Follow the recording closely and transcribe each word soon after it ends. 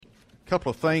couple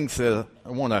of things that I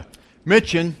want to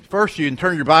mention. First, you can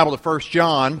turn your Bible to 1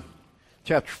 John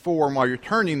chapter 4, and while you're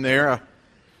turning there,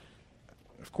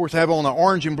 of course, I have on an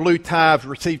orange and blue tie. I've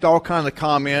received all kinds of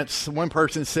comments. One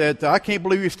person said, I can't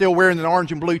believe you're still wearing an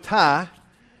orange and blue tie,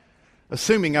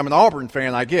 assuming I'm an Auburn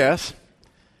fan, I guess.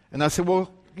 And I said,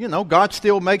 well, you know, God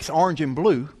still makes orange and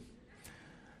blue.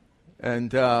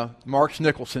 And Mark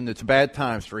Nicholson, it's bad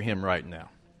times for him right now.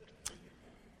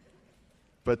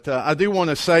 But I do want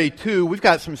to say, too, we've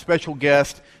got some special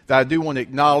guests that I do want to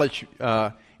acknowledge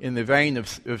in the vein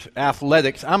of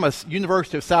athletics. I'm a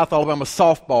University of South Alabama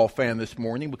softball fan this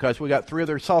morning because we got 3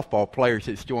 other softball players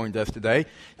that's joined us today.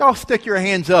 Y'all stick your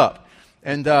hands up.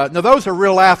 And now those are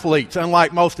real athletes,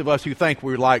 unlike most of us who think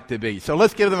we would like to be. So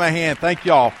let's give them a hand. Thank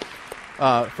y'all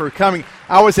for coming.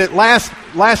 I was at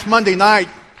last Monday night,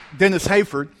 Dennis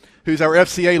Hayford, who's our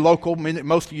FCA local,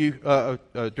 most of you,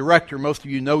 director, most of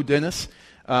you know Dennis,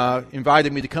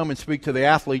 invited me to come and speak to the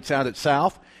athletes out at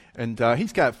South. And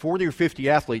he's got 40 or 50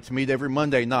 athletes meet every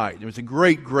Monday night. It was a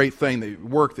great, great thing, the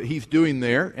work that he's doing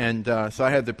there. And so I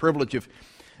had the privilege of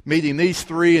meeting these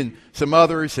 3 and some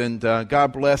others, and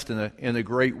God blessed in a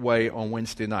great way on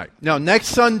Wednesday night. Now, next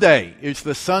Sunday is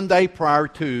the Sunday prior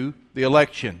to the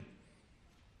election.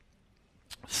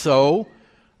 So,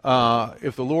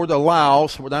 if the Lord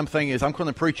allows, what I'm thinking is I'm going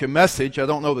to preach a message. I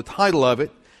don't know the title of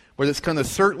it, but it's going to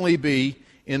certainly be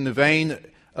in the vein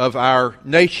of our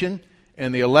nation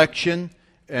and the election,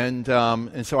 and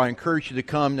so I encourage you to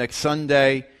come next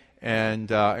Sunday,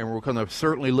 and we're going to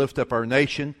certainly lift up our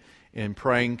nation in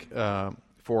praying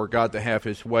for God to have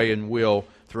His way and will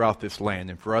throughout this land,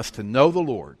 and for us to know the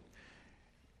Lord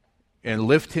and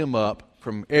lift Him up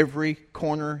from every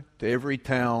corner to every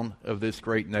town of this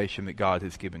great nation that God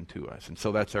has given to us. And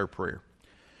so that's our prayer.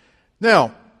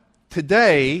 Now,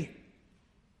 today,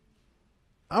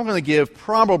 I'm going to give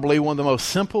probably one of the most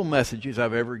simple messages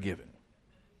I've ever given.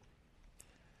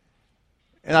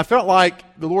 And I felt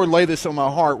like the Lord laid this on my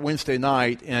heart Wednesday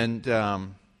night, and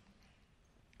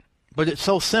but it's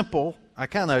so simple, I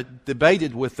kind of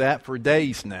debated with that for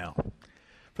days now.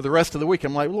 For the rest of the week,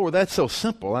 I'm like, Lord, that's so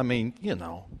simple. I mean, you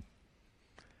know.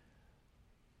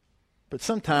 But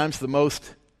sometimes the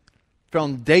most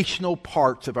foundational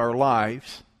parts of our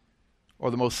lives are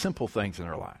the most simple things in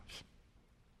our lives.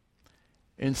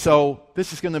 And so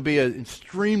this is going to be an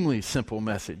extremely simple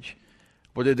message,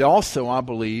 but it also, I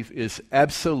believe, is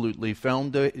absolutely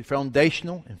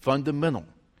foundational and fundamental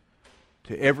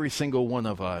to every single one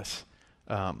of us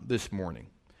this morning.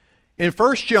 In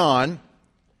 1 John,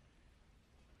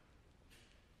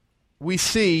 we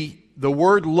see the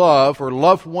word love, or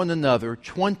love one another,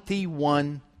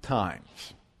 21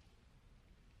 times.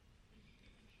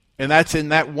 And that's in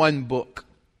that one book.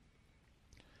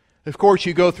 Of course,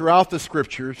 you go throughout the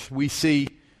Scriptures, we see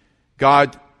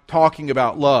God talking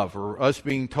about love, or us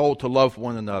being told to love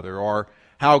one another, or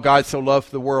how God so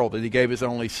loved the world that He gave His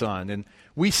only Son. And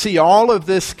we see all of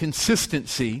this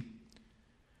consistency,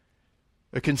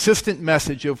 a consistent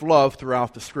message of love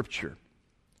throughout the Scripture.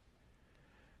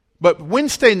 But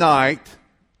Wednesday night,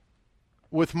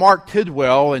 with Mark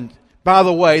Tidwell, and by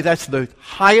the way, that's the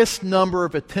highest number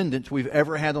of attendance we've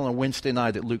ever had on a Wednesday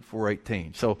night at Luke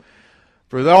 4:18. So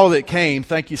for all that came,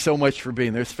 thank you so much for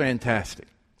being there. It's fantastic.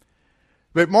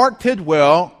 But Mark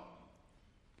Tidwell,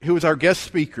 who was our guest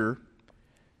speaker,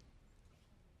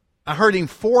 I heard him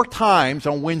 4 times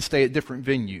on Wednesday at different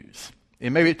venues.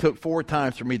 And maybe it took 4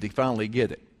 times for me to finally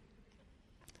get it.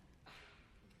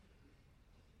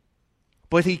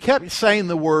 But he kept saying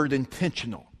the word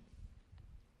intentional.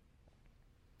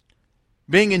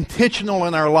 Being intentional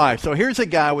in our life. So here's a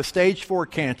guy with stage 4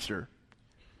 cancer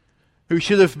who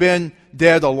should have been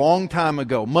dead a long time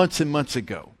ago, months and months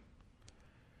ago.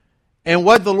 And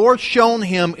what the Lord's shown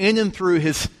him in and through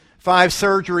his 5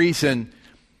 surgeries, and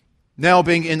now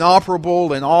being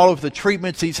inoperable, and all of the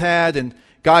treatments he's had, and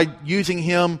God using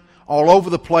him all over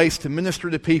the place to minister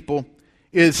to people,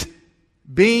 is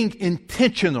being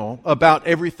intentional about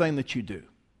everything that you do.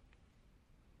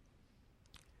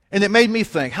 And it made me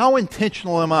think, how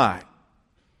intentional am I?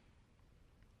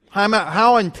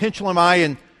 How intentional am I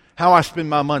in how I spend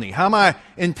my money? How am I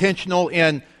intentional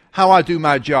in how I do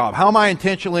my job? How am I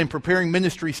intentional in preparing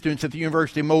ministry students at the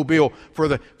University of Mobile for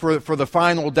the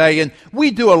final day? And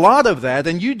we do a lot of that,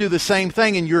 and you do the same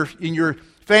thing in your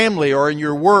family, or in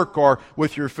your work, or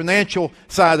with your financial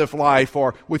side of life,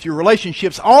 or with your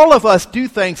relationships. All of us do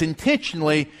things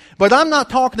intentionally, but I'm not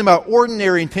talking about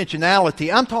ordinary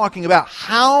intentionality. I'm talking about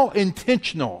how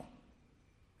intentional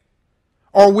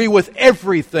are we with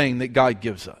everything that God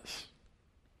gives us.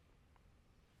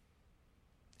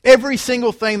 Every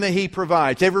single thing that He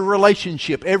provides, every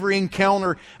relationship, every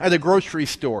encounter at a grocery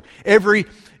store, every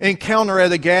encounter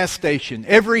at a gas station,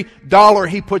 every dollar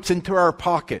He puts into our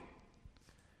pocket.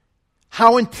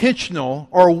 How intentional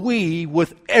are we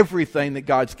with everything that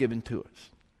God's given to us?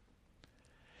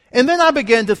 And then I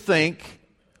began to think,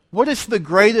 what is the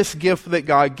greatest gift that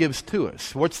God gives to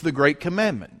us? What's the great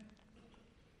commandment?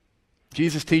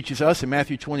 Jesus teaches us in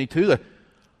Matthew 22 that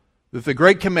the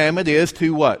great commandment is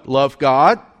to what? Love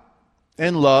God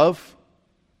and love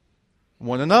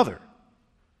one another.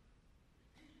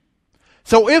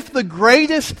 So if the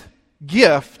greatest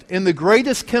gift and the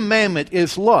greatest commandment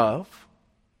is love,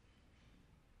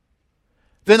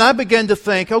 then I began to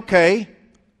think, okay,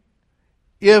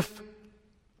 if,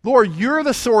 Lord, you're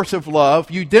the source of love,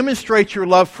 you demonstrate your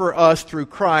love for us through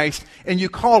Christ, and you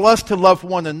call us to love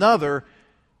one another,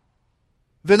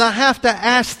 then I have to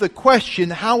ask the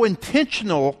question, how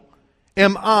intentional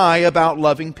am I about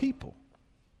loving people?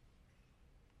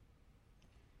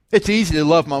 It's easy to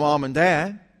love my mom and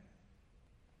dad.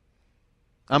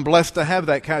 I'm blessed to have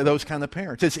those kind of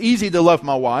parents. It's easy to love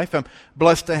my wife. I'm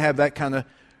blessed to have that kind of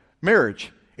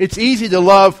marriage. It's easy to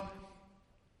love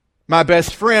my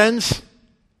best friends.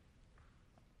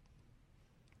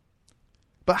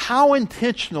 But how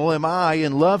intentional am I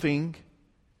in loving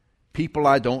people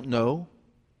I don't know?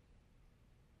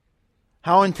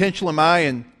 How intentional am I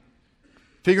in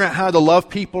figuring out how to love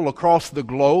people across the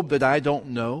globe that I don't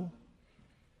know?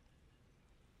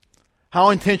 How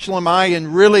intentional am I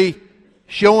in really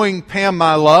showing Pam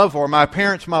my love, or my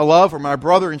parents my love, or my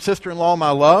brother and sister-in-law my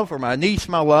love, or my niece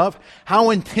my love? How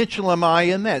intentional am I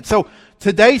in that? So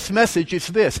today's message is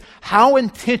this: how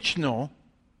intentional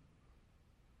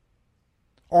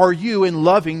are you in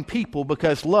loving people,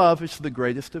 because love is the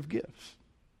greatest of gifts?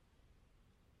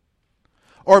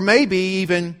 Or maybe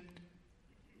even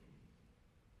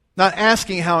not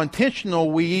asking how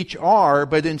intentional we each are,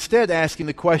 but instead asking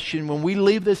the question, when we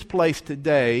leave this place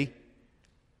today,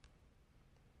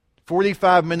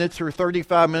 45 minutes or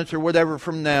 35 minutes or whatever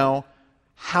from now,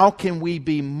 how can we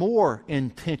be more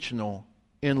intentional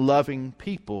in loving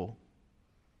people,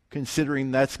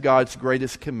 considering that's God's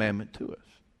greatest commandment to us?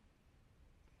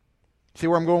 See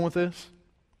where I'm going with this?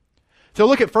 So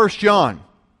look at 1 John,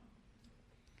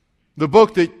 the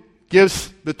book that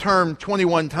gives the term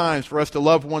 21 times for us to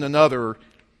love one another, or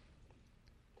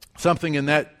something in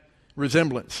that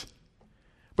resemblance.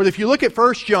 But if you look at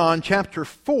 1 John chapter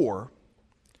 4,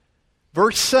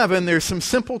 verse 7, there's some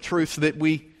simple truths that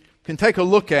we can take a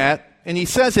look at. And he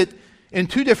says it in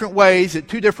two different ways at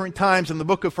two different times in the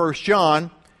book of 1 John,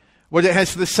 but it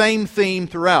has the same theme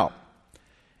throughout.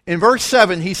 In verse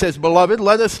 7, he says, "Beloved,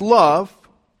 let us love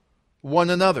one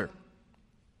another.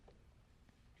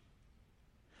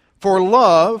 For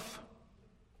love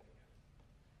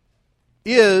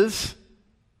is"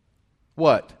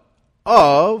 what?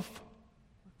 "Of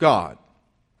God.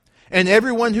 And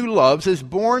everyone who loves is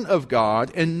born of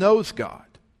God and knows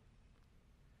God.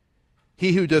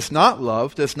 He who does not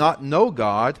love does not know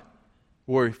God."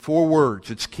 Or 4 words,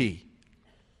 it's key.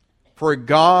 For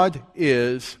God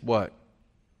is what?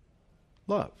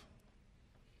 Love.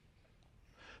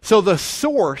 So the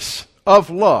source of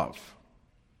love,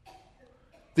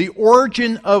 the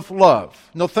origin of love.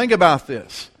 Now think about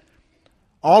this.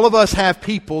 All of us have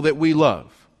people that we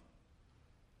love.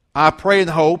 I pray and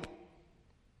hope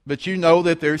that you know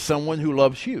that there's someone who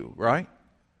loves you, right?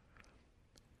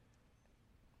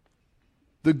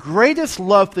 The greatest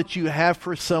love that you have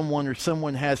for someone or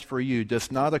someone has for you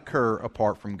does not occur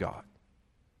apart from God.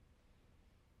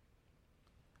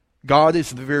 God is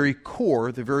the very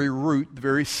core, the very root, the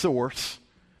very source,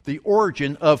 the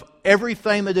origin of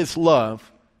everything that is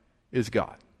love is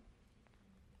God.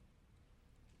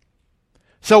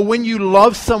 So when you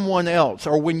love someone else,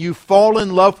 or when you fall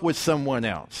in love with someone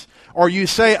else, or you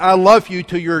say, "I love you"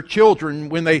 to your children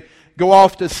when they go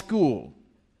off to school,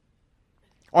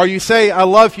 or you say, "I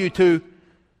love you" to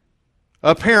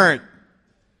a parent,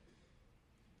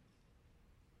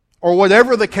 or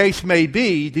whatever the case may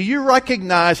be, do you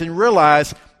recognize and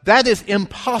realize that is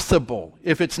impossible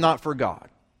if it's not for God?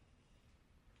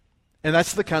 And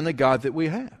that's the kind of God that we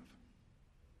have.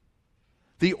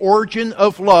 The origin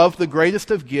of love, the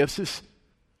greatest of gifts, is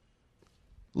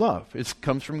love. It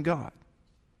comes from God.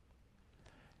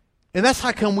 And that's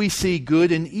how come we see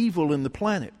good and evil in the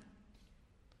planet.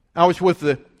 I was with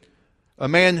a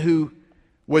man who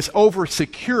was over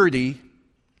security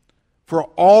for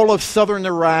all of southern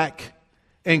Iraq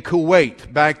and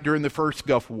Kuwait back during the first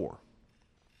Gulf War.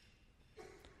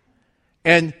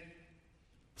 And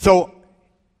so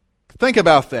think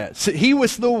about that. So he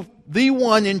was the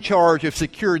one in charge of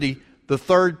security the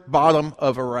third bottom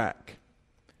of Iraq.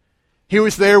 He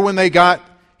was there when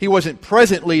he wasn't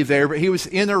presently there, but he was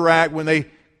in Iraq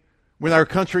when our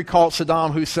country caught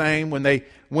Saddam Hussein, when they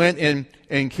went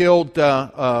and killed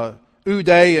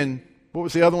Uday and what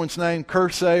was the other one's name?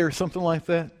 Kursay or something like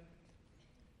that.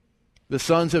 The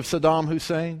sons of Saddam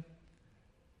Hussein.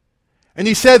 And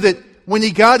he said that when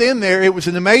he got in there, it was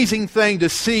an amazing thing to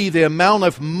see the amount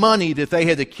of money that they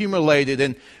had accumulated.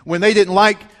 And when they didn't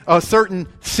like a certain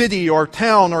city or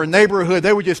town or neighborhood,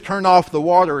 they would just turn off the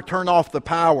water or turn off the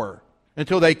power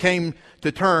until they came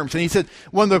to terms. And he said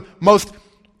one of the most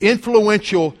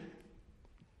influential,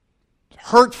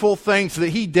 hurtful things that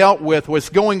he dealt with was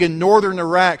going in northern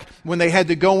Iraq when they had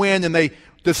to go in and they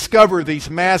discover these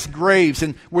mass graves,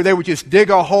 and where they would just dig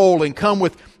a hole and come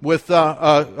with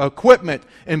equipment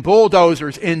and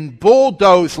bulldozers and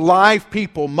bulldoze live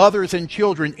people, mothers and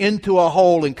children, into a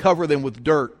hole and cover them with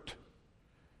dirt.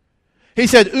 He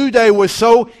said Uday was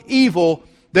so evil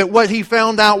that what he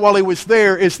found out while he was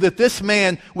there is that this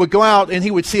man would go out and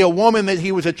he would see a woman that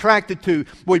he was attracted to,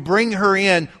 would bring her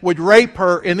in, would rape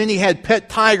her, and then he had pet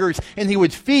tigers and he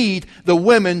would feed the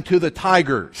women to the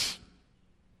tigers.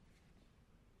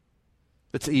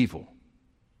 That's evil.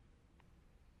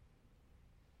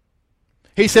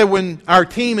 He said when our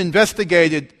team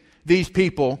investigated these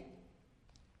people,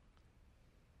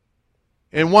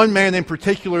 and one man in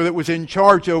particular that was in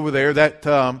charge over there, that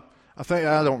I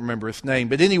don't remember his name,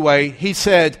 but anyway, he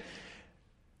said,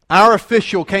 our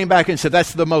official came back and said,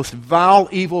 that's the most vile,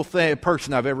 evil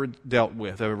person I've ever dealt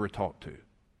with, I've ever talked to.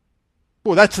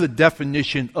 Well, that's the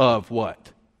definition of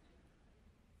what?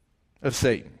 Of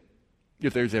Satan,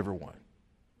 if there's ever one.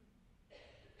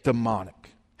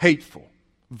 Demonic, hateful,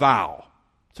 vile.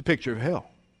 It's a picture of hell.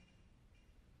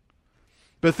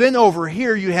 But then over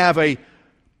here you have a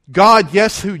God,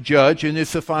 yes, who judge, and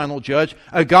is the final judge.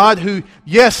 A God who,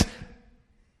 yes,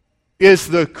 is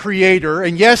the creator,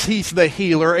 and yes, he's the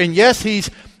healer, and yes,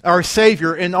 he's our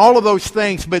Savior, and all of those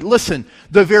things. But listen,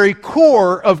 the very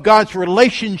core of God's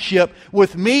relationship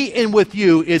with me and with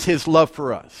you is his love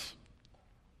for us.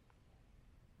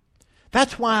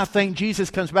 That's why I think Jesus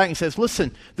comes back and says,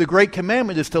 listen, the great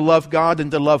commandment is to love God and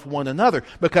to love one another,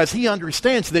 because he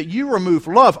understands that you remove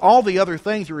love, all the other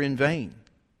things are in vain.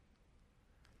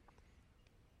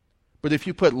 But if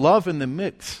you put love in the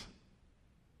mix,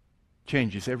 it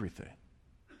changes everything.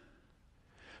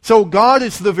 So God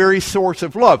is the very source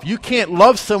of love. You can't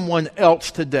love someone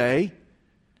else today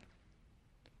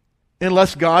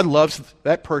unless God loves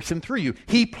that person through you.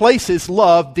 He places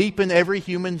love deep in every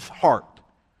human's heart.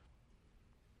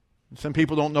 Some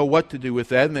people don't know what to do with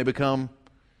that, and they become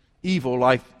evil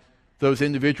like those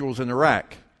individuals in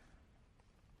Iraq,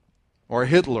 or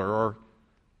Hitler, or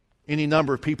any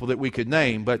number of people that we could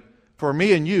name. But for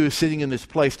me and you sitting in this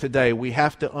place today, we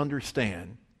have to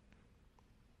understand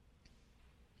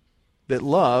that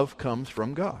love comes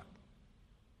from God.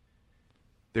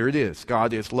 There it is.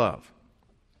 God is love.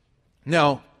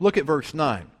 Now, look at verse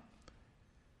 9.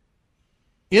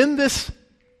 In this,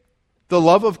 the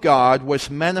love of God was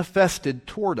manifested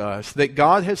toward us, that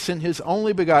God has sent his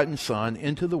only begotten Son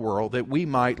into the world that we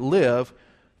might live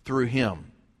through him.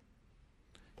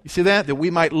 You see that? That we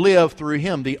might live through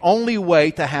him. The only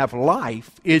way to have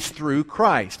life is through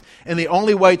Christ. And the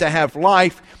only way to have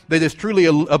life that is truly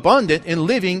abundant in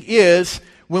living is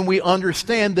when we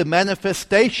understand the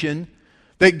manifestation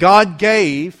that God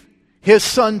gave his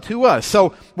Son to us.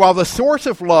 So while the source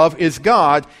of love is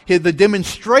God, the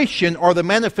demonstration or the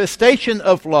manifestation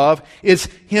of love is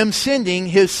him sending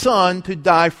his Son to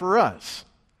die for us.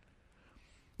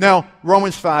 Now,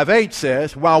 Romans 5:8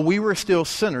 says, while we were still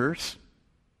sinners,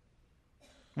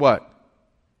 what?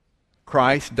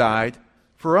 Christ died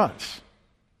for us.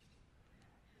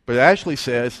 But it actually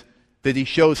says that he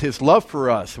shows his love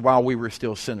for us. While we were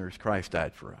still sinners, Christ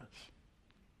died for us.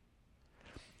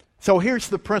 So here's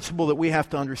the principle that we have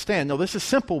to understand. Now, this is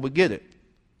simple, but get it.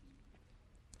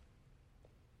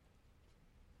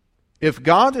 If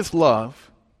God is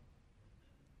love,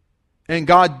 and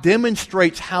God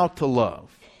demonstrates how to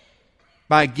love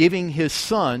by giving his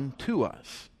Son to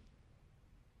us,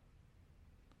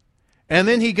 and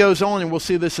then he goes on, and we'll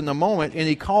see this in a moment, and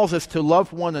he calls us to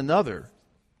love one another.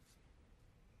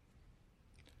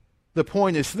 The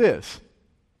point is this: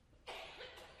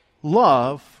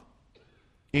 love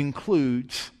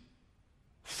includes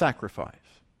sacrifice.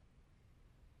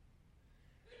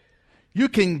 You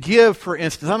can give, for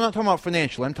instance, I'm not talking about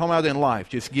financially, I'm talking about in life,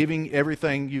 just giving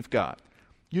everything you've got.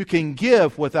 You can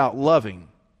give without loving,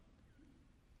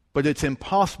 but it's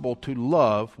impossible to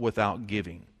love without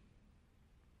giving.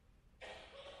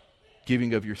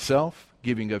 Giving of yourself,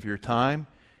 giving of your time,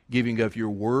 giving of your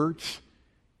words,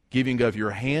 giving of your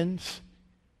hands.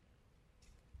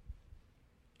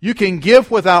 You can give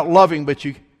without loving, but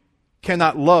you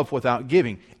cannot love without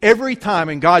giving. Every time,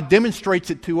 and God demonstrates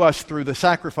it to us through the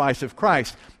sacrifice of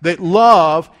Christ, that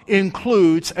love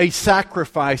includes a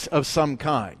sacrifice of some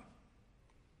kind.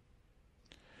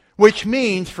 Which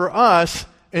means for us,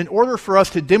 in order for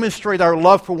us to demonstrate our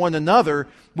love for one another,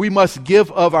 we must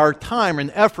give of our time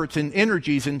and efforts and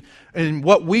energies and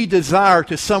what we desire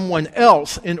to someone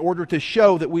else in order to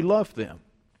show that we love them.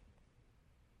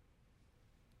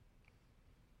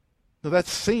 Now that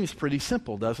seems pretty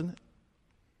simple, doesn't it?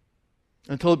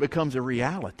 Until it becomes a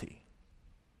reality.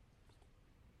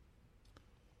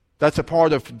 That's a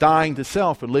part of dying to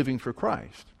self and living for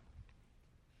Christ.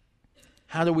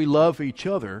 How do we love each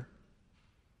other?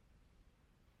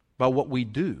 By what we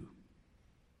do.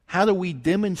 How do we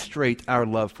demonstrate our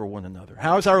love for one another?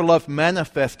 How is our love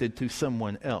manifested to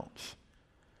someone else?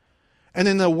 And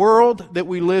in the world that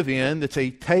we live in, that's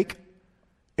a take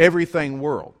everything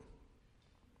world,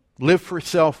 live for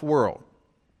self world,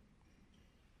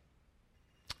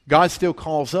 God still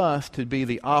calls us to be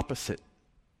the opposite.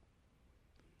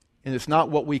 And it's not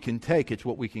what we can take, it's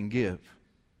what we can give.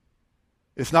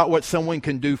 It's not what someone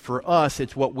can do for us,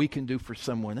 it's what we can do for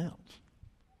someone else.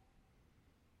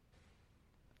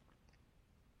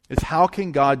 It's how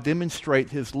can God demonstrate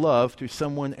His love to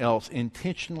someone else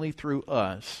intentionally through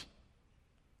us?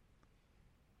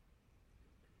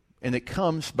 And it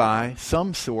comes by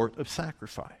some sort of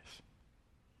sacrifice.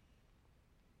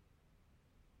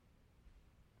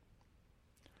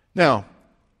 Now,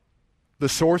 the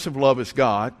source of love is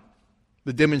God.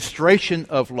 The demonstration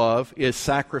of love is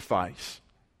sacrifice.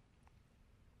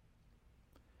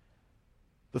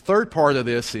 The third part of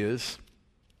this is,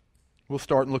 we'll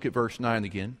start and look at verse 9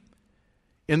 again.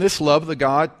 In this, the love of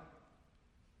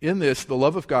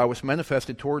God was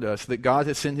manifested toward us, that God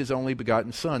has sent His only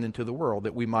begotten Son into the world,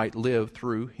 that we might live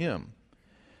through Him.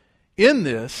 In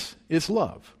this is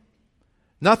love.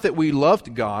 Not that we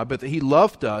loved God, but that He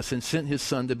loved us and sent His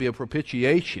Son to be a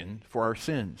propitiation for our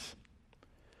sins.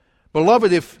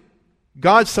 Beloved, if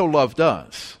God so loved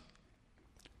us,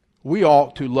 we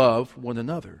ought to love one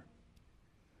another.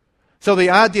 So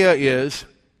the idea is,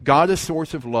 God is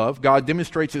source of love. God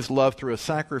demonstrates His love through a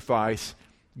sacrifice.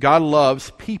 God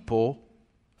loves people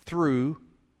through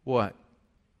what?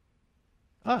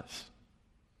 Us.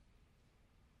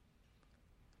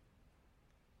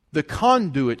 The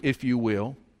conduit, if you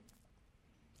will,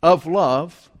 of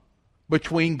love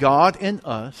between God and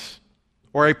us,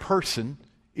 or a person,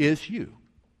 is you.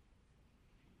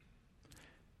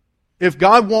 If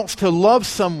God wants to love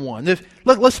someone,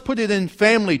 let's put it in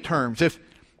family terms.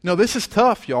 This is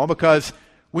tough, y'all, because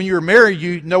when you're married,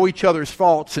 you know each other's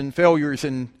faults and failures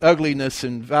and ugliness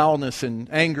and vileness and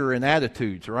anger and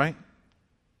attitudes, right?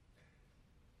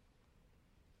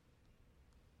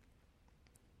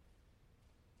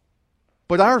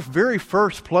 But our very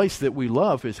first place that we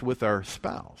love is with our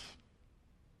spouse.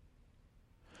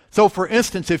 So, for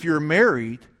instance, if you're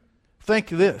married, think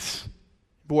this.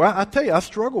 Boy, I tell you, I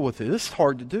struggle with it. This is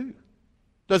hard to do.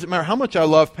 Doesn't matter how much I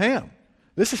love Pam.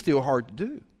 This is still hard to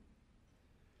do.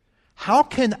 How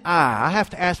can I have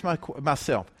to ask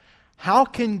myself, how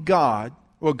can God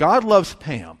loves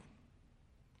Pam.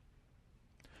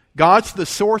 God's the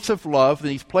source of love,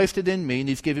 and He's placed it in me, and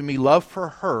He's given me love for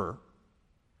her,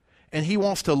 and He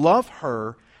wants to love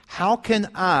her. How can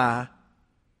I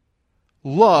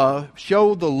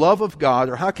show the love of God,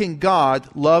 or how can God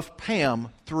love Pam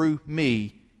through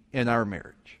me in our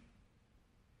marriage?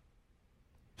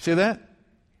 See that?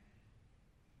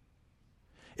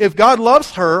 If God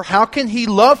loves her, how can He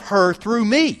love her through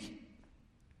me?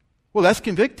 Well, that's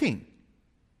convicting.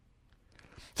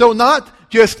 So not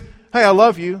just, hey, I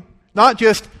love you. Not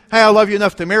just, hey, I love you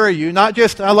enough to marry you. Not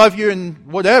just, I love you and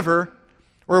whatever,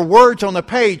 or words on a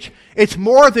page. It's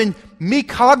more than me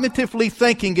cognitively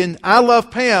thinking, and I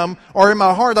love Pam, or in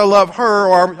my heart I love her,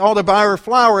 or I ought to buy her a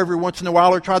flower every once in a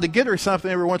while, or try to get her something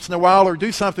every once in a while, or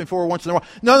do something for her once in a while.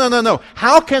 No.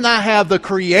 How can I have the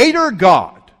Creator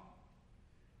God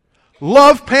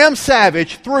love Pam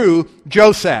Savage through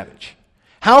Joe Savage?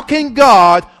 How can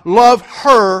God love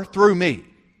her through me?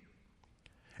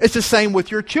 It's the same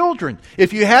with your children.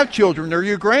 If you have children or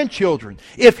your grandchildren,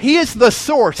 if He is the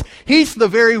source, He's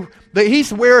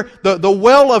He's where the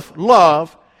well of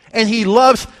love, and He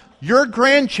loves your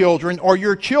grandchildren or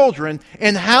your children.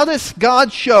 And how does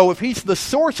God show, if He's the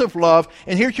source of love,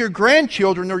 and here's your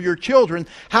grandchildren or your children,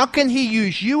 how can He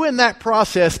use you in that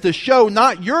process to show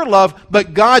not your love,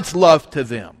 but God's love to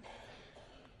them?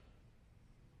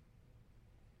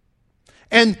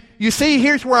 And you see,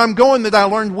 here's where I'm going that I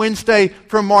learned Wednesday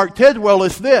from Mark Tidwell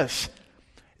is this.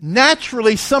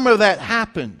 Naturally, some of that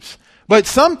happens. But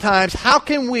sometimes, how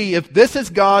can we, if this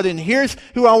is God and here's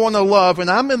who I want to love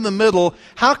and I'm in the middle,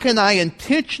 how can I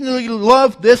intentionally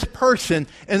love this person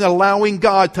and allowing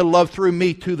God to love through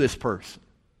me to this person?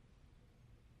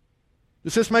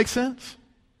 Does this make sense?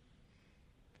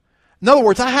 In other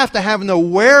words, I have to have an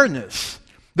awareness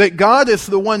that God is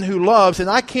the one who loves, and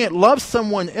I can't love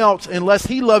someone else unless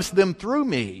He loves them through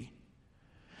me.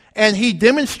 And He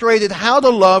demonstrated how to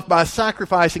love by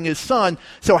sacrificing His Son.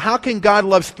 So how can God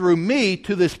love through me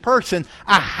to this person?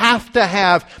 I have to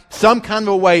have some kind of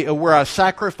a way of where I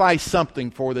sacrifice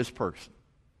something for this person.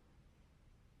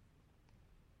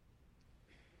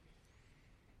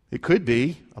 It could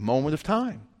be a moment of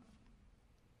time.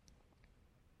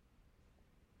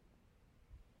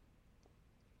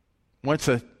 Once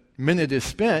a minute is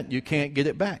spent, you can't get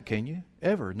it back, can you?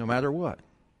 Ever, no matter what.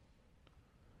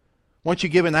 Once you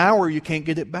give an hour, you can't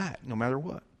get it back, no matter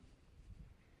what.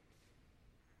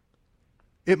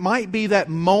 It might be that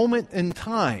moment in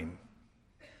time.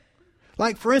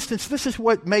 Like, for instance, this is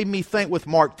what made me think with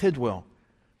Mark Tidwell.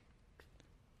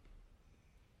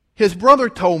 His brother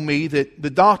told me that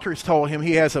the doctors told him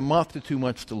he has a month to 2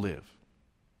 months to live.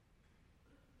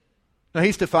 Now,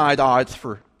 he's defied odds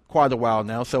for quite a while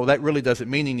now, so that really doesn't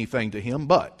mean anything to him,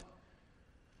 but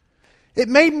it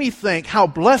made me think how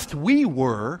blessed we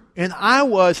were, and I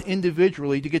was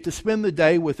individually, to get to spend the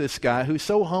day with this guy who's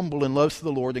so humble and loves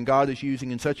the Lord and God is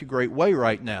using in such a great way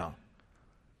right now.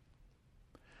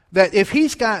 That if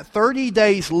he's got 30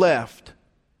 days left,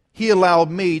 he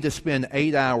allowed me to spend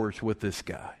 8 hours with this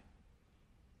guy.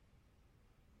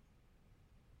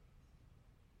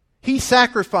 He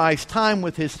sacrificed time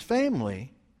with his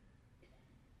family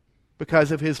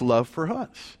because of his love for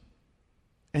us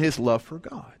and his love for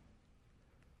God.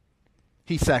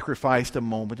 He sacrificed a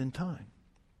moment in time.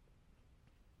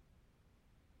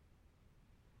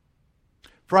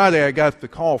 Friday, I got the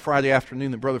call Friday afternoon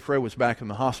that Brother Fred was back in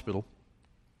the hospital.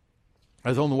 I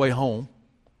was on the way home.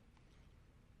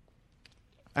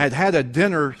 I had had a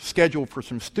dinner scheduled for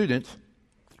some students,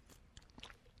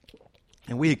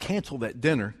 and we had canceled that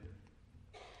dinner.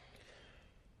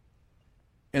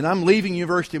 And I'm leaving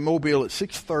University of Mobile at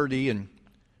 6:30, and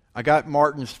I got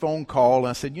Martin's phone call, and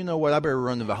I said, you know what, I better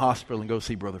run to the hospital and go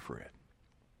see Brother Fred.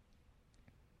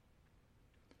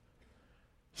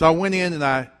 So I went in and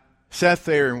I sat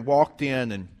there and walked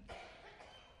in, and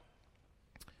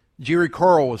Jerry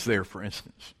Carl was there, for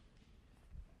instance.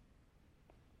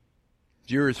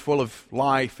 Jerry's full of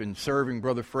life and serving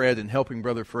Brother Fred and helping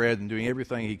Brother Fred and doing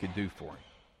everything he could do for him.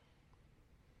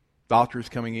 Doctors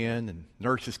coming in and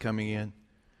nurses coming in.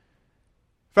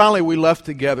 Finally, we left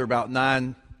together about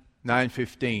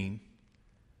 9:15.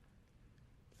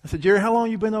 I said, Jerry, how long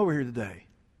have you been over here today?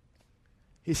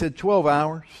 He said, 12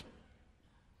 hours.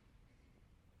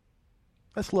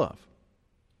 That's love.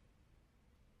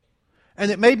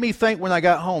 And it made me think when I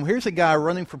got home, here's a guy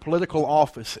running for political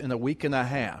office in a week and a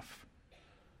half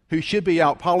who should be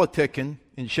out politicking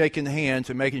and shaking hands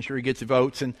and making sure he gets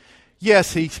votes. And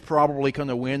yes, he's probably going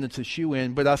to win. It's a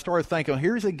shoe-in. But I started thinking,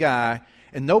 here's a guy,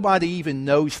 and nobody even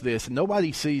knows this, and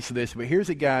nobody sees this, but here's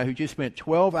a guy who just spent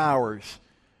 12 hours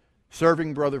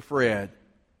serving Brother Fred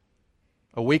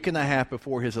a week and a half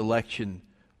before his election.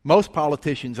 Most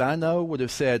politicians I know would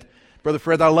have said, Brother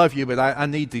Fred, I love you, but I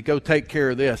need to go take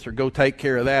care of this, or go take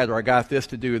care of that, or I got this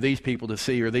to do, or these people to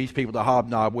see, or these people to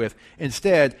hobnob with.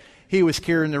 Instead, he was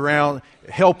carrying around,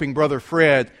 helping Brother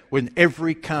Fred in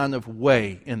every kind of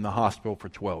way in the hospital for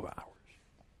 12 hours.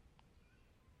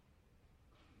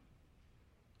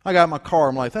 I got in my car,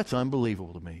 I'm like, that's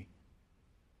unbelievable to me.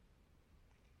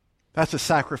 That's a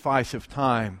sacrifice of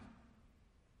time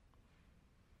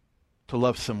to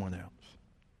love someone else.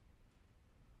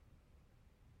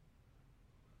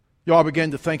 Y'all begin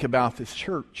to think about this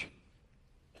church.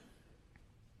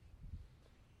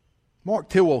 Mark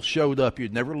Tidwell showed up.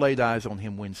 You'd never laid eyes on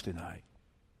him Wednesday night.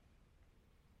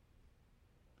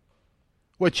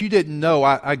 What you didn't know,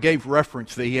 I gave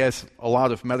reference that he has a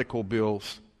lot of medical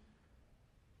bills.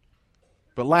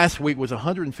 But last week was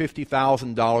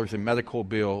 $150,000 in medical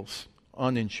bills,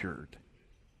 uninsured.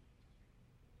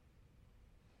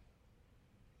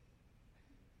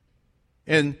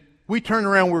 And we turned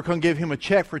around, we're going to give him a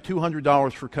check for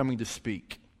 $200 for coming to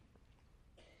speak.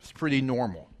 It's pretty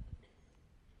normal.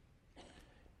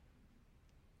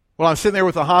 Well, I'm sitting there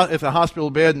at the hospital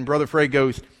bed, and Brother Fred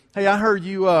goes, hey, I heard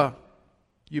you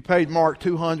paid Mark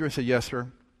 $200. I said, yes,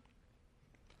 sir.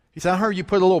 He said, I heard you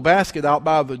put a little basket out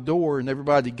by the door and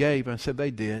everybody gave. I said,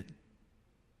 they did.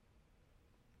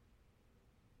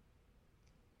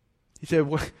 He said,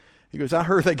 He goes, I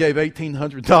heard they gave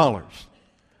 $1,800.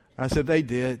 I said, they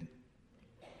did.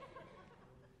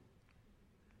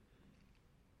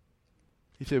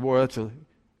 He said, boy,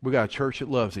 we got a church that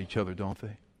loves each other, don't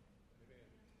they?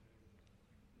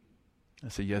 I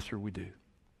said, yes, sir, we do.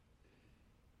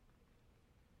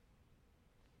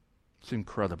 It's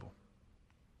incredible.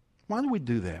 Why do we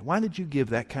do that? Why did you give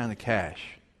that kind of cash?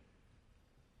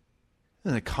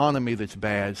 An economy that's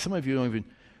bad. Some of you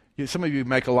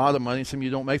make a lot of money, some of you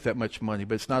don't make that much money,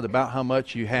 but it's not about how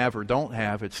much you have or don't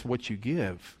have, it's what you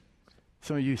give.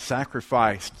 Some of you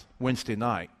sacrificed Wednesday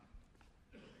night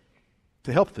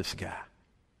to help this guy,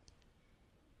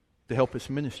 to help his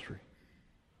ministry.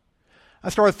 I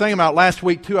started thinking about last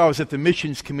week too. I was at the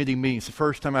missions committee meeting. It's the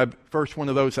first one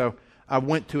of those I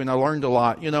went to, and I learned a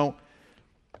lot. You know,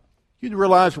 you'd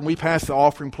realize when we pass the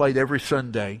offering plate every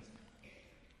Sunday,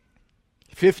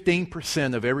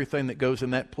 15% of everything that goes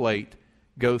in that plate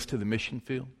goes to the mission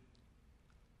field.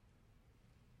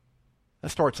 That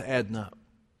starts adding up.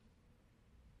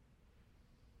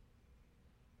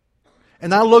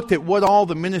 And I looked at what all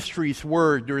the ministries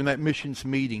were during that missions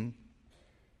meeting.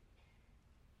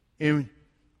 In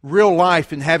real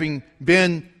life, and having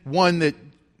been one that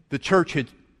the church had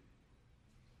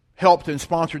helped and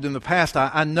sponsored in the past,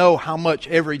 I know how much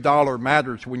every dollar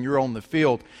matters when you're on the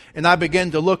field. And I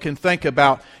began to look and think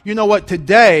about, you know what,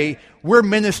 today we're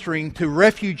ministering to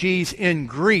refugees in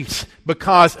Greece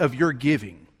because of your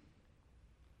giving.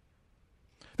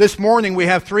 This morning we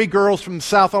have 3 girls from the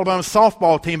South Alabama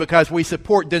softball team because we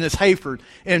support Dennis Hayford,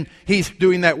 and he's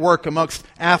doing that work amongst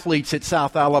athletes at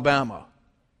South Alabama.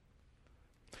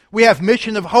 We have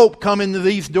Mission of Hope come into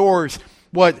these doors,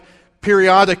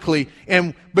 periodically,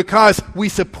 and because we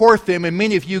support them, and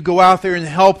many of you go out there and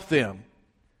help them.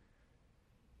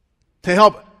 To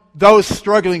help those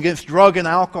struggling against drug and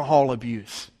alcohol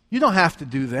abuse. You don't have to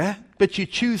do that, but you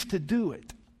choose to do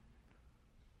it.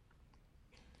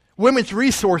 Women's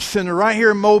Resource Center right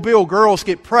here in Mobile. Girls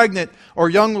get pregnant,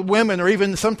 or young women, or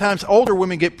even sometimes older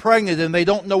women get pregnant and they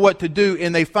don't know what to do,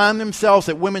 and they find themselves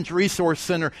at Women's Resource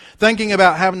Center thinking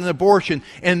about having an abortion.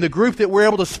 And the group that we're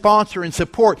able to sponsor and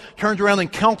support turns around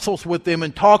and counsels with them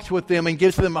and talks with them and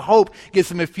gives them a hope, gives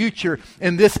them a future.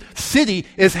 And this city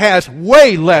has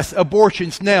way less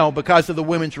abortions now because of the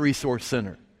Women's Resource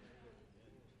Center.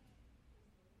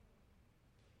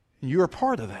 And you're a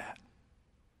part of that.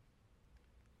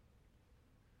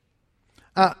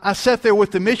 I sat there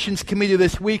with the missions committee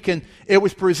this week, and it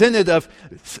was presented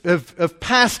of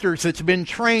pastors that's been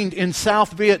trained in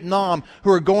South Vietnam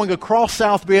who are going across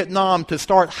South Vietnam to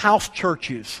start house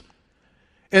churches.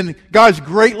 And God's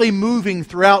greatly moving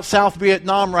throughout South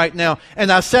Vietnam right now. And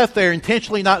I sat there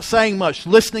intentionally not saying much,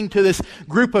 listening to this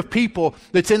group of people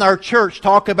that's in our church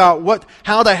talk about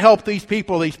how to help these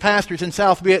people, these pastors in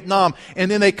South Vietnam.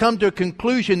 And then they come to a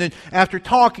conclusion, and after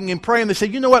talking and praying, they say,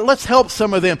 you know what, let's help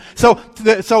some of them. So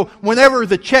whenever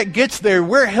the check gets there,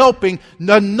 we're helping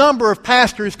a number of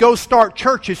pastors go start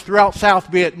churches throughout South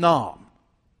Vietnam.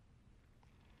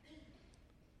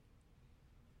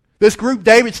 This group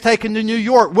David's taken to New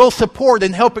York will support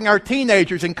in helping our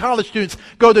teenagers and college students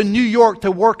go to New York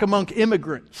to work among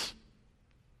immigrants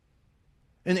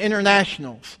and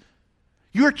internationals.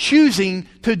 You're choosing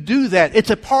to do that. It's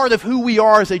a part of who we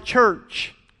are as a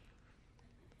church.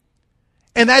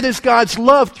 And that is God's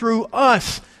love through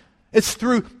us. It's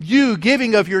through you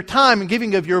giving of your time and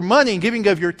giving of your money and giving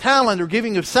of your talent or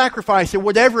giving of sacrifice or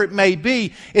whatever it may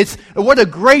be. It's what a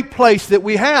great place that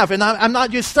we have. And I'm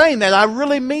not just saying that. I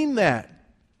really mean that.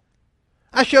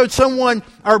 I showed someone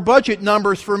our budget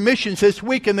numbers for missions this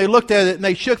week, and they looked at it and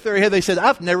they shook their head. They said,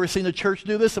 I've never seen a church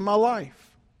do this in my life.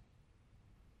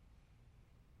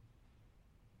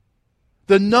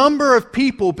 The number of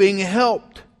people being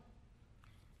helped.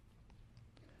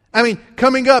 I mean,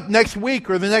 coming up next week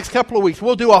or the next couple of weeks,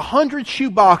 we'll do 100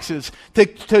 shoe boxes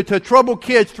to troubled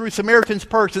kids through Samaritan's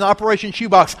Purse and Operation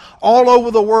Shoebox all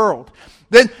over the world.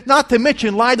 Then, not to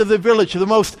mention Light of the Village,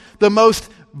 the most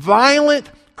violent,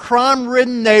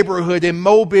 crime-ridden neighborhood in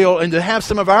Mobile, and to have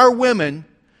some of our women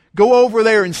go over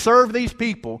there and serve these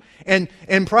people, and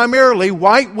primarily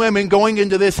white women going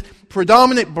into this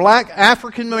predominant black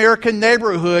African-American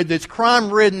neighborhood that's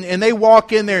crime-ridden, and they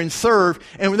walk in there and serve,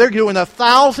 and they're doing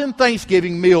 1,000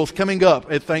 Thanksgiving meals coming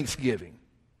up at Thanksgiving.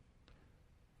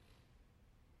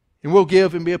 And we'll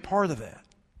give and be a part of that.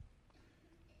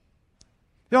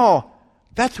 Y'all,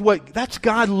 that's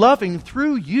God loving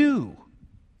through you.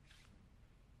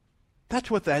 That's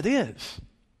what that is.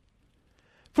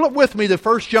 Flip with me to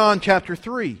 1 John chapter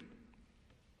 3.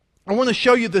 I want to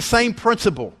show you the same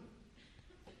principle.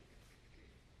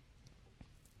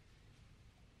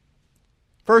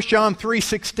 1 John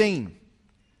 3:16.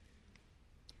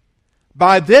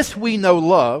 By this we know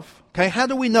love. Okay, how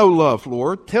do we know love,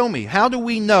 Lord? Tell me, how do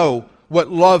we know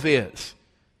what love is?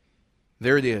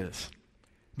 There it is.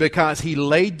 Because He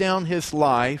laid down His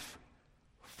life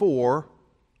for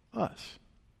us.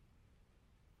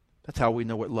 That's how we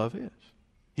know what love is.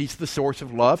 He's the source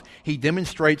of love. He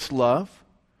demonstrates love,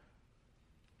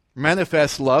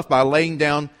 manifests love by laying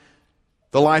down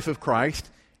the life of Christ.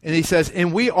 And He says,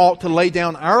 and we ought to lay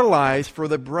down our lives for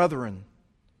the brethren.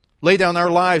 Lay down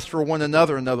our lives for one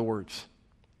another, in other words.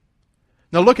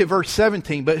 Now look at verse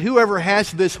 17. But whoever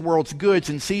has this world's goods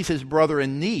and sees his brother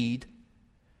in need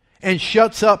and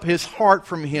shuts up his heart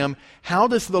from him, how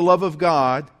does the love of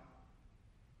God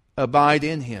abide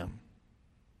in him?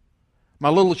 My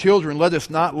little children, let us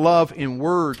not love in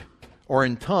word or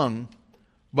in tongue,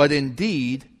 but in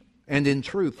deed and in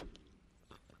truth.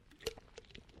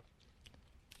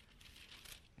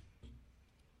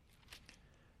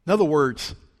 In other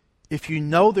words, if you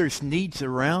know there's needs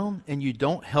around and you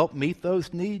don't help meet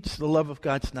those needs, the love of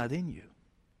God's not in you.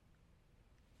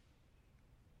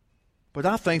 But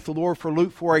I thank the Lord for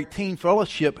Luke 4:18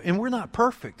 fellowship, and we're not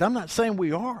perfect. I'm not saying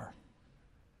we are.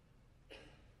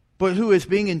 But who is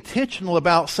being intentional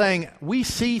about saying, we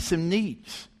see some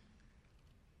needs,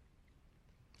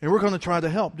 and we're going to try to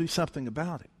help do something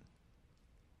about it.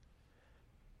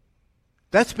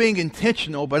 That's being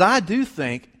intentional, but I do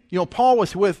think, Paul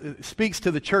speaks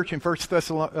to the church in 1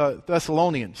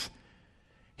 Thessalonians.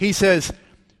 He says,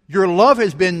 your love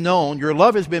has been known, your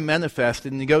love has been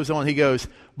manifested, and he goes on,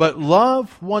 but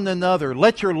love one another.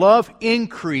 Let your love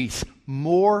increase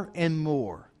more and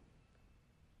more.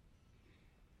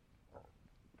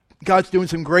 God's doing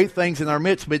some great things in our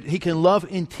midst, but He can love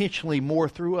intentionally more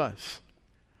through us.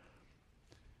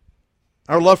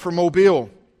 Our love for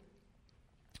Mobile.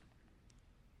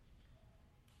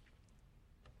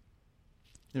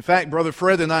 In fact, Brother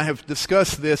Fred and I have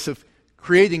discussed this of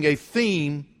creating a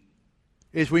theme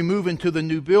as we move into the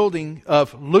new building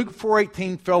of Luke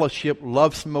 4:18 Fellowship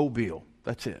loves Mobile.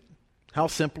 That's it. How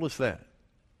simple is that?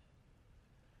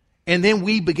 And then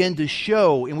we begin to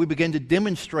show and we begin to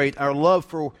demonstrate our love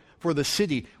for the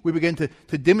city. We begin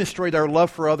to demonstrate our love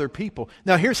for other people.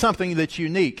 Now here's something that's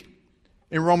unique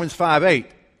in Romans 5:8.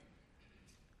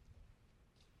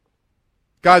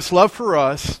 God's love for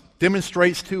us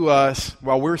demonstrates to us,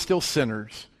 while we're still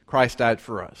sinners, Christ died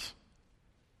for us.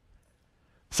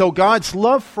 So God's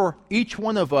love for each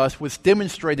one of us was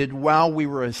demonstrated while we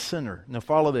were a sinner. Now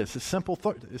follow this. It's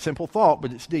a simple thought,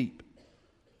 but it's deep.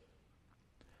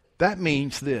 That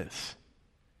means this.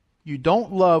 You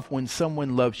don't love when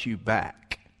someone loves you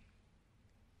back.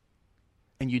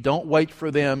 And you don't wait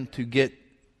for them to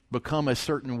become a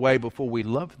certain way before we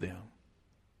love them.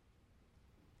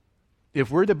 If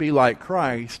we're to be like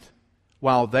Christ,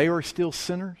 while they are still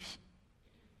sinners,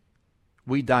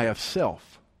 we die of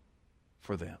self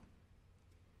for them.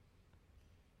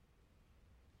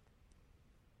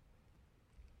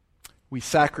 We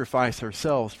sacrifice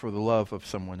ourselves for the love of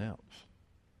someone else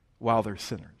while they're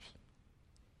sinners.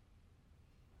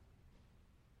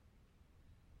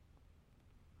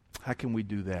 How can we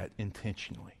do that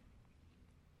intentionally?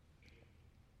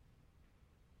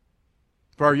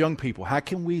 For our young people, how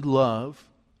can we love?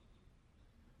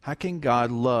 How can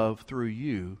God love through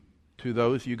you to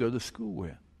those you go to school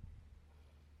with?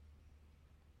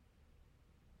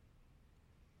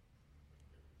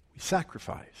 We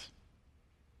sacrifice.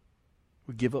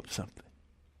 We give up something.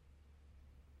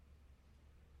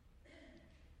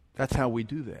 That's how we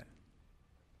do that.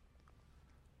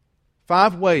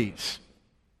 5 ways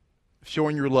of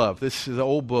showing your love. This is an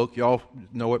old book. Y'all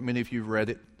know it. Many of you have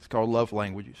read it. It's called Love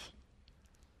Languages.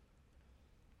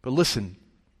 But listen,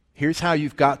 here's how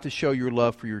you've got to show your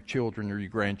love for your children or your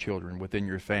grandchildren within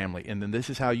your family. And then this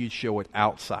is how you show it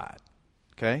outside.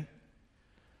 Okay?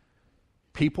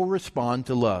 People respond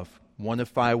to love one of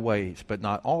 5 ways, but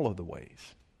not all of the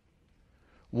ways.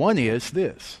 One is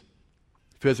this: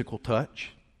 physical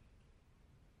touch.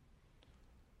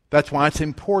 That's why it's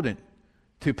important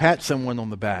to pat someone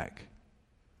on the back,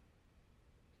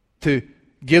 to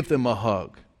give them a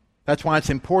hug. That's why it's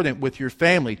important with your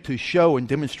family to show and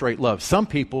demonstrate love. Some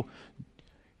people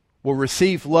will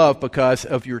receive love because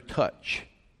of your touch.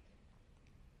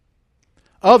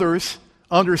 Others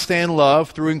understand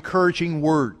love through encouraging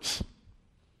words.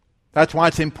 That's why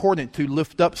it's important to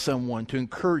lift up someone, to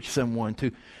encourage someone,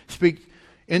 to speak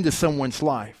into someone's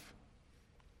life.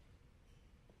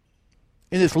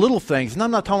 And it's little things, and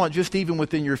I'm not talking about just even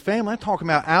within your family, I'm talking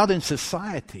about out in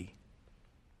society.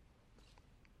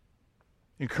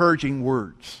 Encouraging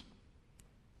words.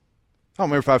 I don't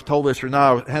remember if I've told this or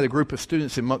not. I had a group of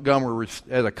students in Montgomery was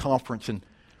at a conference, and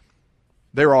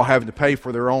they were all having to pay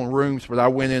for their own rooms, but I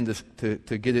went in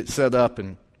to get it set up,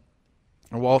 and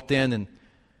I walked in, and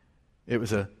it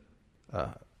was a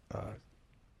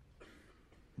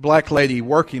black lady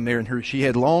working there, and she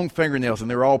had long fingernails, and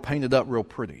they were all painted up real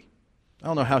pretty. I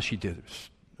don't know how she did it. It was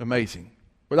amazing.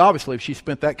 But obviously, if she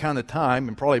spent that kind of time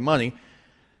and probably money,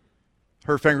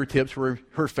 her fingers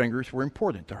were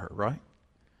important to her, right?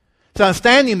 So I'm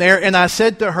standing there, and I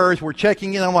said to her as we're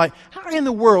checking in, I'm like, how in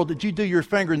the world did you do your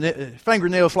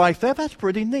fingernails like that? That's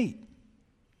pretty neat.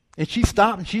 And she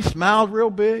stopped, and she smiled real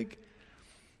big.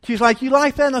 She's like, you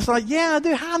like that? And I was like, yeah, I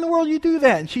do. How in the world do you do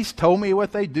that? And she's told me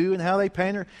what they do and how they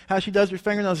paint her, how she does her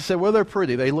fingernails. I said, well, they're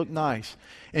pretty. They look nice.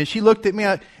 And she looked at me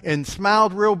and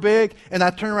smiled real big. And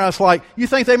I turned around. I was like, you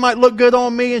think they might look good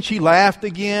on me? And she laughed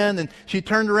again. And she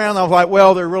turned around. And I was like,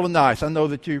 well, they're really nice. I know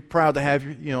that you're proud to have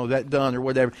that done or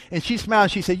whatever. And she smiled.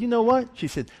 And she said, you know what? She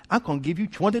said, I'm going to give you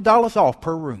 $20 off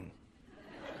per room.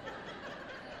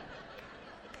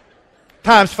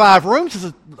 Times 5 rooms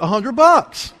is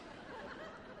 $100.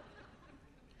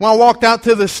 When I walked out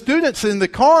to the students in the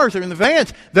cars or in the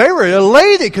vans, they were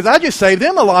elated because I just saved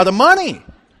them a lot of money.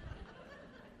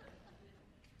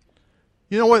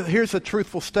 You know what? Here's a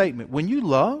truthful statement. When you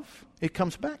love, it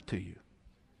comes back to you.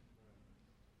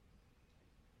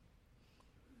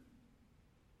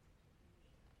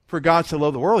 For God so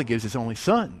loved the world, He gives His only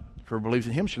Son. Whoever believes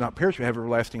in Him shall not perish but have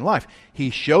everlasting life. He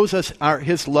shows us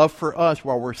His love for us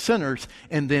while we're sinners,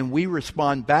 and then we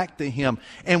respond back to Him.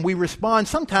 And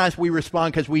sometimes we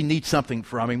respond because we need something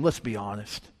from Him. Let's be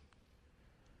honest.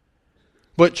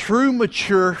 But true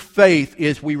mature faith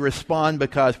is we respond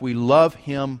because we love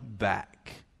Him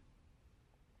back.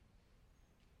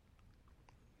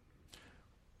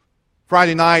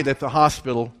 Friday night at the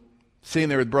hospital, sitting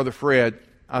there with Brother Fred,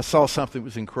 I saw something that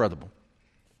was incredible.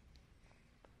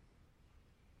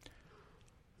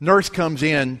 Nurse comes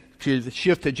in, the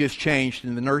shift had just changed,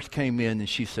 and the nurse came in and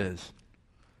she says,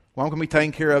 well, I'm going to be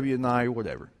taking care of you tonight or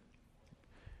whatever.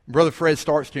 And Brother Fred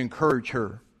starts to encourage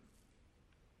her,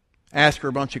 ask her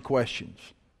a bunch of questions.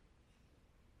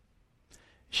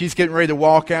 She's getting ready to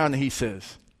walk out, and he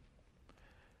says,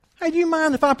 hey, do you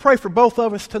mind if I pray for both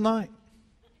of us tonight?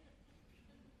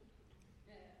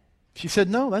 She said,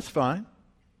 no, that's fine.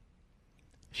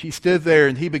 She stood there,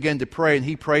 and he began to pray, and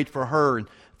he prayed for her, and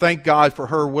thank God for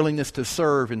her willingness to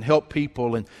serve and help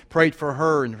people, and prayed for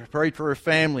her and prayed for her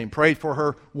family and prayed for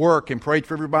her work and prayed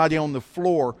for everybody on the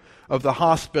floor of the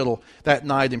hospital that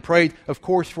night and prayed, of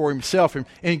course, for himself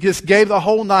and just gave the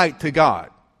whole night to God.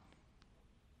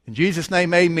 In Jesus'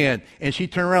 name, amen. And she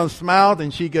turned around and smiled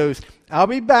and she goes, I'll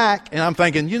be back. And I'm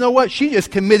thinking, you know what? She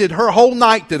just committed her whole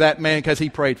night to that man because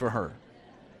he prayed for her.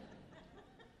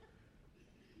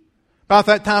 About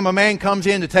that time, a man comes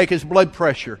in to take his blood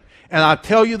pressure. And I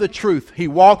tell you the truth, he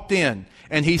walked in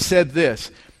and he said this.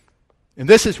 And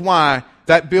this is why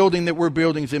that building that we're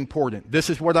building is important. This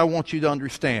is what I want you to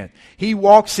understand. He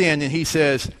walks in and he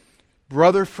says,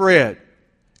 Brother Fred,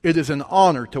 it is an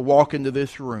honor to walk into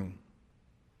this room.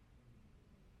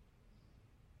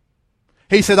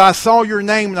 He said, I saw your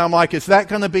name and I'm like, is that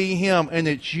going to be him? And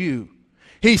it's you.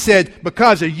 He said,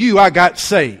 because of you, I got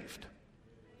saved.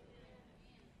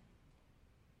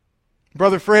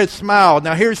 Brother Fred smiled.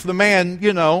 Now here's the man,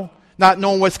 not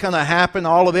knowing what's going to happen,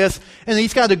 all of this. And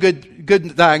he's got a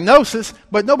good diagnosis,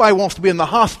 but nobody wants to be in the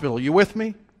hospital. You with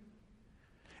me?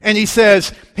 And he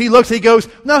says, he goes,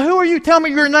 now who are you? Tell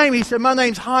me your name. He said, my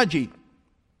name's Haji.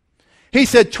 He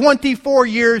said, 24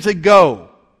 years ago,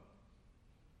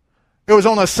 it was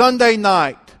on a Sunday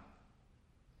night.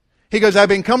 He goes, I've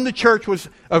been coming to church with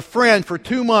a friend for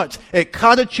 2 months at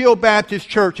Cottage Hill Baptist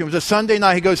Church. It was a Sunday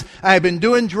night. He goes, I had been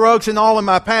doing drugs and all in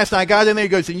my past. And I got in there. He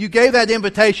goes, and you gave that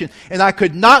invitation. And I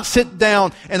could not sit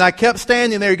down. And I kept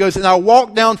standing there. He goes, and I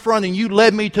walked down front and you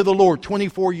led me to the Lord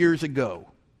 24 years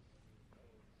ago.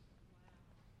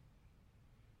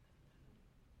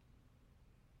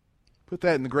 Put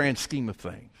that in the grand scheme of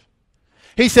things.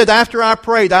 He said, after I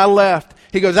prayed, I left.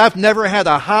 He goes, I've never had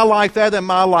a high like that in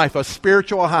my life, a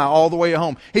spiritual high all the way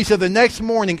home. He said, the next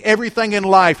morning, everything in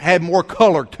life had more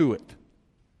color to it.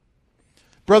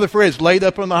 Brother Fred's laid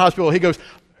up in the hospital. He goes,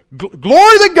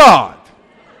 glory to God.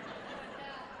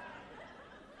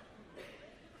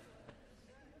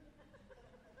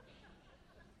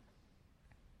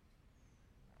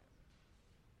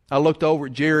 I looked over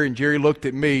at Jerry, and Jerry looked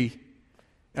at me.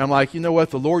 And I'm like, you know what?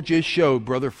 The Lord just showed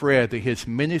Brother Fred that his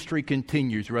ministry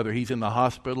continues whether he's in the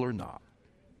hospital or not.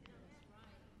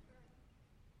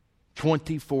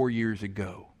 24 years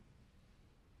ago.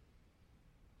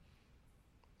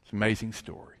 It's an amazing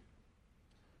story.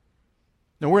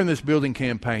 Now, we're in this building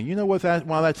campaign. You know why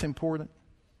that's important?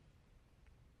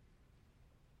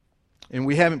 And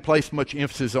we haven't placed much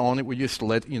emphasis on it. We just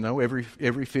let,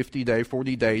 every 50 days,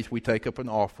 40 days, we take up an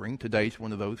offering. Today's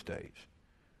one of those days.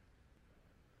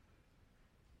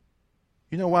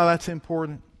 You know why that's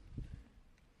important?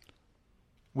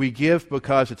 We give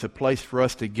because it's a place for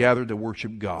us to gather to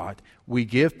worship God. We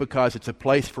give because it's a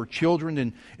place for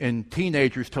children and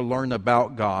teenagers to learn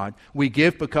about God. We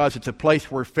give because it's a place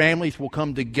where families will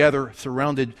come together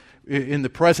surrounded in the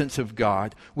presence of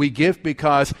God. We give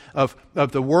because of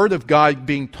the Word of God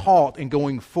being taught and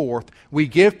going forth. We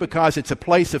give because it's a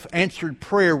place of answered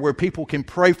prayer where people can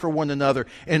pray for one another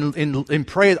and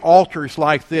pray at altars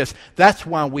like this. That's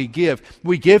why we give.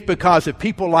 We give because of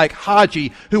people like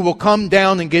Haji who will come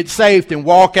down and get saved and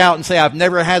walk out and say, I've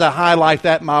never had a high like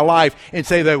that in my life, and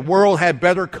say the world had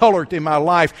better color in my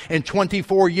life, and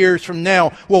 24 years from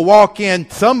now will walk in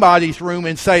somebody's room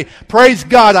and say, praise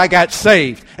God, I got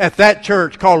saved at that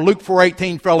church called Luke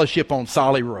 4:18 Fellowship on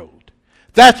Solly Road.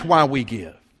 That's why we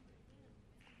give.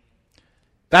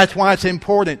 That's why it's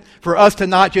important for us to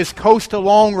not just coast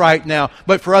along right now,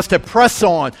 but for us to press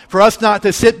on, for us not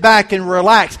to sit back and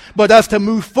relax, but us to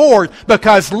move forward,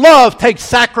 because love takes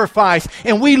sacrifice.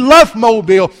 And we love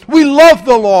Mobile. We love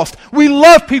the lost. We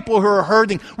love people who are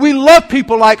hurting. We love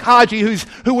people like Haji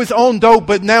who was on dope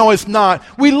but now is not.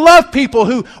 We love people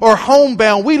who are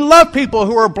homebound. We love people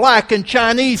who are black and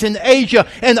Chinese in Asia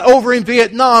and over in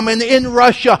Vietnam and in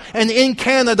Russia and in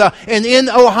Canada and in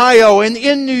Ohio and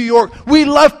in New York. We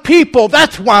love people.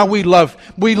 That's why we love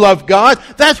God.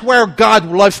 That's where God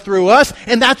loves through us,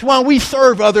 and that's why we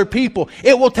serve other people.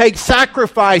 It will take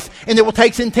sacrifice, and it will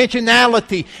take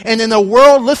intentionality. And in a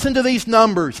world, listen to these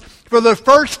numbers. For the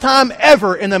first time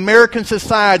ever in American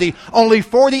society, only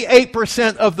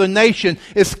 48% of the nation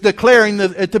is declaring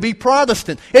to be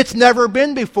Protestant. It's never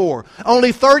been before.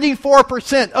 Only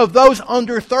 34% of those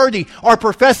under 30 are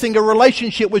professing a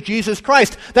relationship with Jesus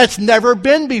Christ. That's never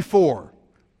been before.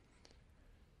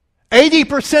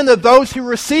 80% of those who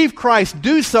receive Christ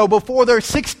do so before their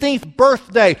 16th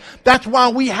birthday. That's why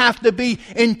we have to be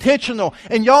intentional.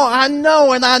 And y'all, I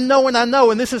know,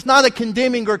 and this is not a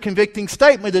condemning or convicting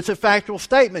statement, it's a factual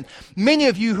statement. Many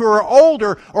of you who are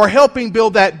older are helping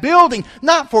build that building,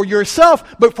 not for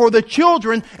yourself, but for the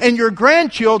children and your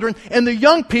grandchildren and the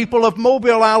young people of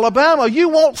Mobile, Alabama. You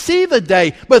won't see the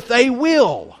day, but they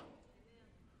will.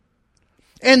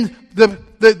 And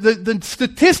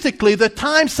statistically, the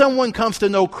time someone comes to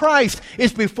know Christ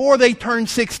is before they turn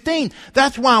 16.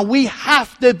 That's why we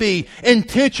have to be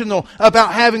intentional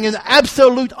about having an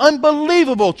absolute,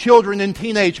 unbelievable children and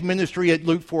teenage ministry at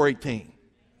Luke 4:18.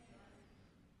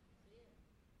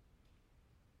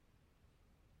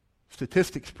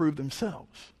 Statistics prove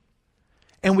themselves.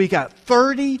 And we got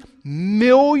 30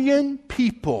 million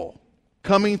people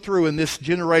coming through in this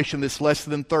generation that's less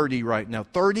than 30 right now.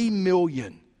 30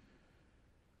 million.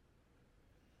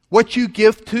 What you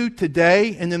give to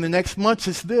today and in the next months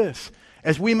is this.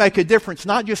 As we make a difference,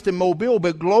 not just in Mobile,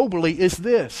 but globally, is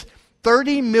this.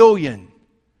 30 million.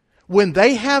 When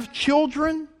they have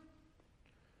children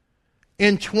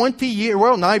in 20 years,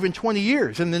 well, not even 20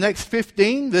 years, in the next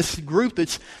 15, this group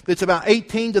that's about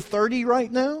 18 to 30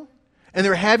 right now, and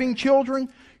they're having children,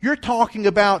 you're talking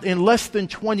about in less than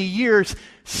 20 years,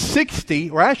 60,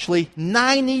 or actually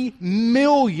 90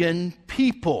 million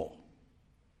people.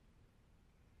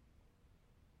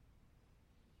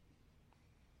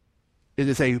 It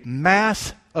is a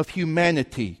mass of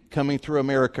humanity coming through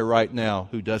America right now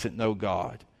who doesn't know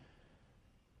God.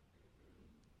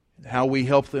 How we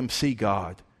help them see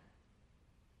God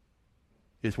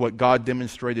is what God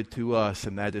demonstrated to us,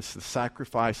 and that is the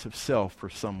sacrifice of self for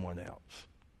someone else.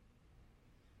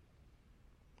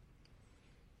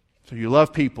 So you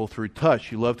love people through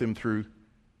touch. You love them through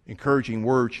encouraging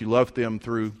words. You love them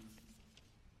through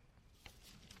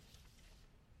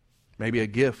maybe a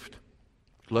gift.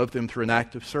 You love them through an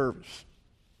act of service.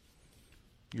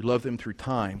 You love them through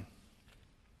time.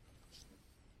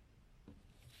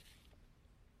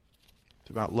 It's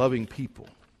about loving people.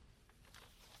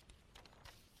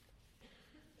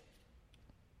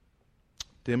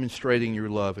 Demonstrating your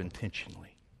love intentionally.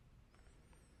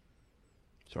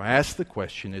 So I ask the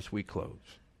question as we close.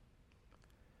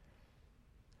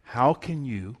 How can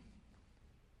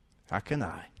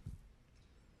I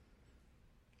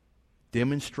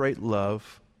demonstrate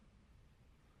love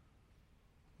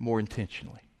more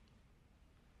intentionally?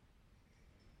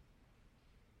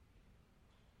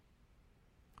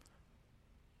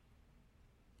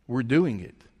 We're doing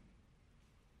it.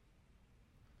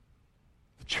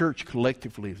 The church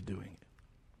collectively is doing it.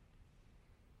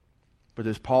 But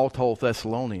as Paul told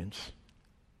Thessalonians,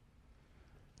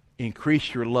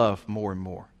 increase your love more and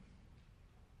more.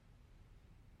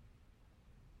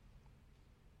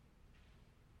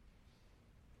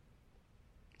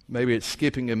 Maybe it's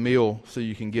skipping a meal so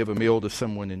you can give a meal to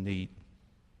someone in need.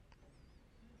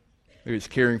 Maybe it's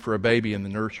caring for a baby in the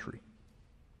nursery.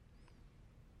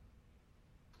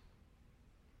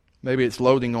 Maybe it's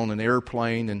loading on an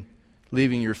airplane and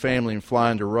leaving your family and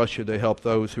flying to Russia to help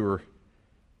those who are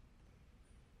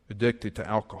addicted to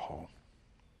alcohol.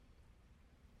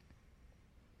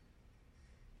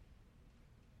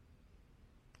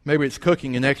 Maybe it's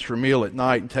cooking an extra meal at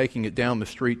night and taking it down the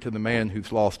street to the man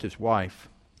who's lost his wife.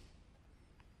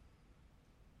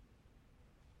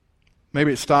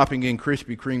 Maybe it's stopping in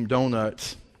Krispy Kreme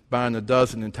donuts, buying a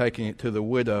dozen and taking it to the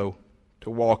widow to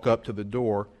walk up to the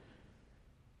door,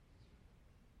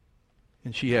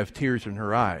 and she have tears in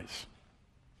her eyes.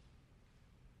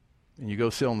 And you go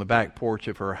sit on the back porch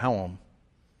of her home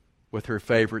with her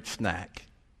favorite snack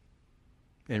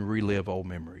and relive old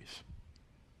memories.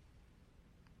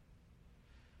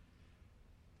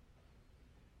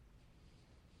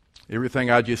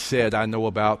 Everything I just said, I know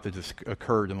about that has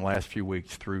occurred in the last few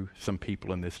weeks through some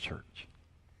people in this church.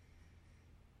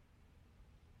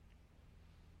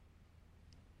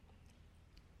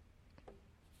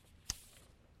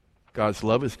 God's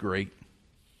love is great.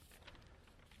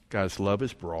 God's love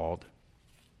is broad.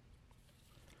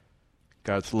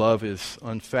 God's love is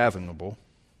unfathomable.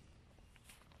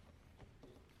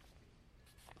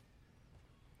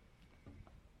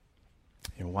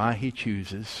 And why He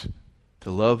chooses to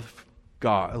love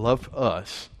God, love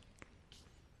us,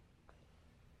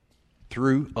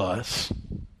 through us,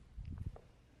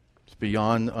 it's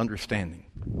beyond understanding.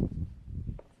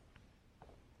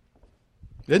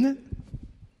 Isn't it?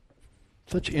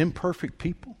 Such imperfect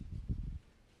people.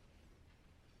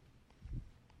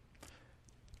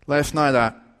 Last night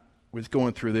I was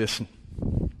going through this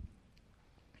and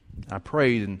I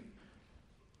prayed and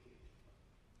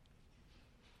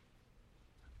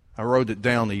I wrote it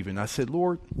down even. I said,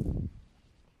 Lord,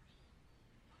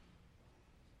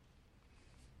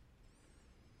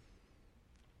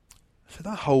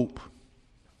 I hope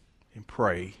and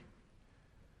pray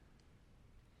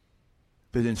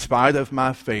that in spite of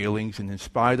my failings and in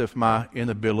spite of my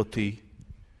inability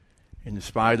and in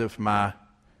spite of my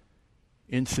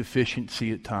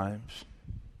insufficiency at times,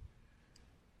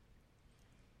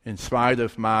 in spite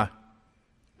of my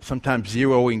sometimes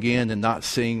zeroing in and not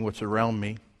seeing what's around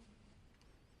me, in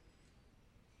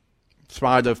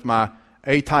spite of my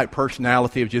A-type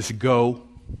personality of just go,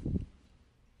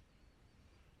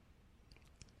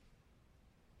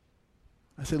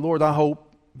 I said, Lord, I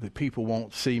hope that people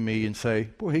won't see me and say,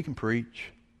 boy, he can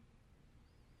preach.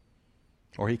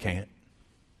 Or he can't.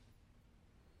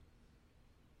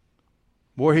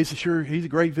 Boy, he's a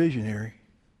great visionary.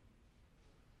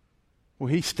 Well,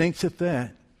 he stinks at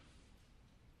that.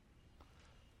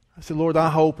 I said, Lord,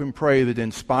 I hope and pray that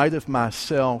in spite of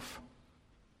myself,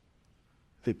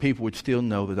 that people would still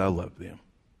know that I love them.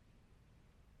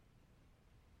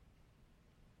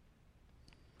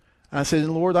 I said,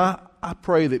 Lord, I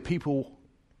pray that people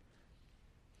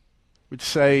would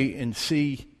say and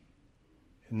see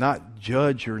and not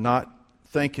judge or not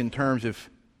think in terms of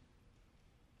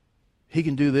he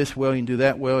can do this well, he can do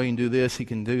that well, he can do this, he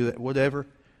can do that, whatever.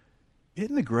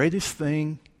 Isn't the greatest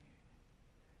thing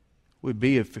would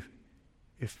be if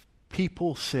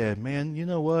people said, man, you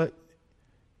know what?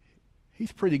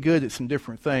 He's pretty good at some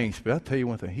different things, but I'll tell you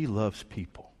one thing, he loves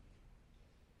people.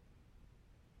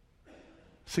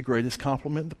 It's the greatest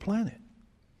compliment on the planet.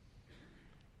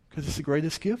 Because it's the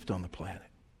greatest gift on the planet.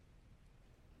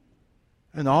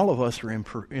 And all of us are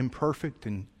imperfect,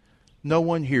 and no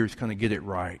one here is going to get it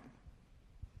right.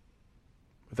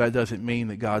 But that doesn't mean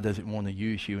that God doesn't want to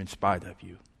use you in spite of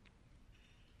you.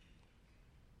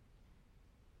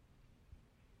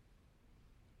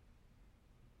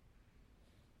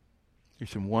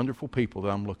 There's some wonderful people that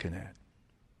I'm looking at.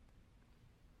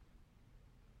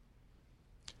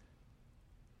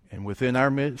 And within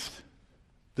our midst,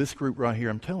 this group right here,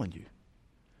 I'm telling you,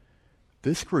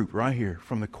 this group right here,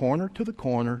 from the corner to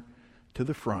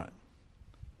the front,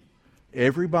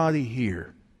 everybody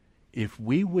here, if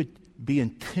we would be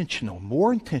intentional,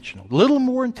 a little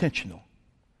more intentional,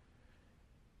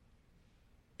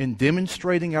 in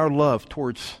demonstrating our love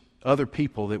towards other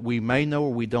people that we may know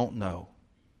or we don't know,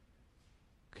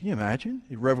 can you imagine?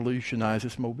 It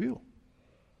revolutionizes Mobile.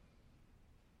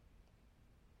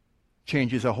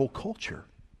 Changes a whole culture.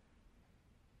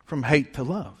 From hate to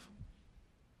love.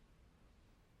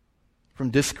 From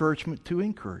discouragement to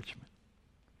encouragement.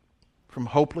 From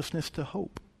hopelessness to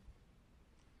hope.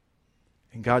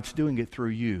 And God's doing it through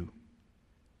you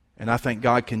And I think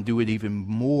God can do it even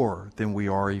more than we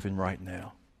are even right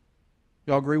now.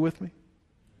 Y'all agree with me?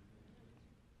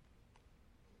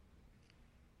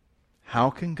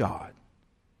 How can God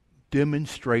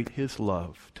demonstrate His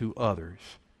love to others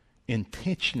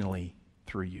intentionally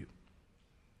through you?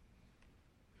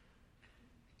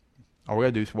 All we got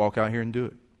to do is walk out here and do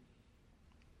it.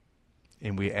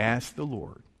 And we ask the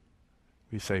Lord.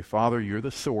 We say, Father, you're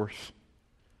the source.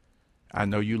 I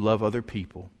know you love other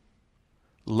people.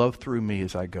 Love through me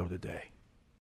as I go today.